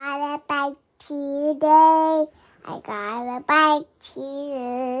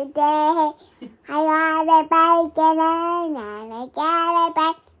today. I got a bike and I got a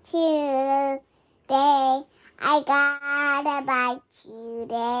bike today. I got a bike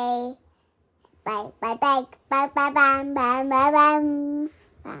today. Bike, bike, bike, bike, bam, bam, bam, bam,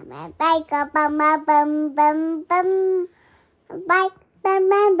 bam. Bike, bum, bum, bum, bum, bum. Bike, bum,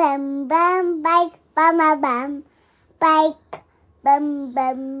 bum, bum, bum. Bike, bum, bum, bum. Bike, bum,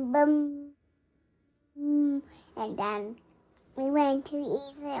 bum, bum. And then we went to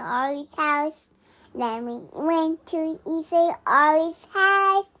Easy Ari's house. Then we went to Easy Ari's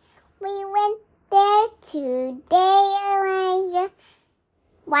house. We went there today.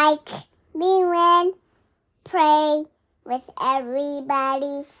 Like we went pray with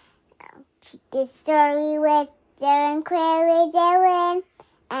everybody. The story was there and Query there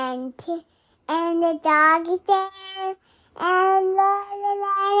and the dog is there. And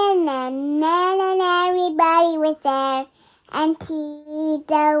everybody was there. And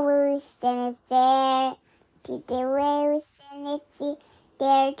Tita Wilson is there. Tita Wilson is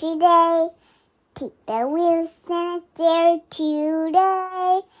there today. Tita Wilson is there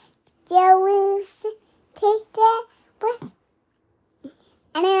today. Tita Wilson, Tita Wilson.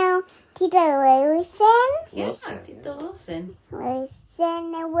 I don't know. Tita Wilson? Yeah, Tita Wilson.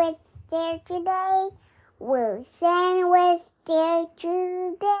 Wilson was there today. Wilson was there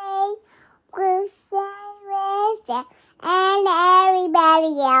today. Wilson was there. And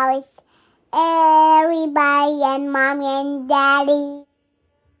everybody else. Everybody and Mommy and Daddy.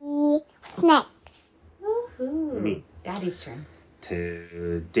 What's next? Woohoo. Me. Daddy's turn.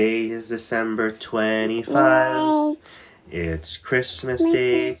 Today is December 25. Right. It's Christmas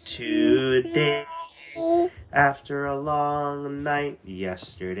Day today. After a long night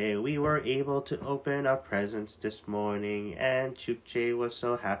yesterday, we were able to open our presents this morning, and Chukche was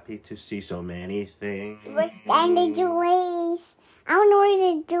so happy to see so many things. And the jewelries. I want to wear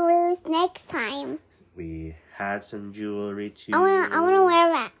the jewelries next time. We had some jewelry too. I want to wear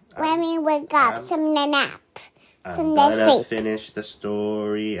that when we wake up. Some nap. I'm gonna finish the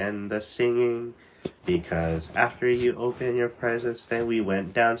story and the singing, because after you open your presents, then we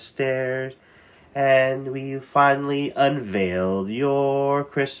went downstairs and we finally unveiled your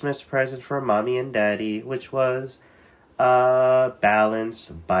Christmas present for Mommy and Daddy, which was a balance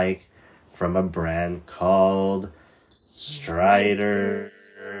bike from a brand called Strider.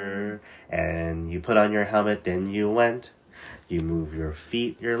 And you put on your helmet, then you went. You move your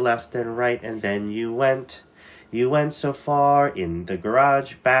feet, your left and right, and then you went. You went so far in the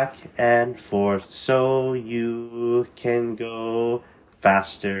garage, back and forth, so you can go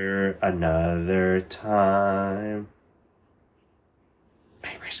faster another time.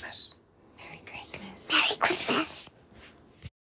 Merry Christmas. Merry Christmas. Merry Christmas.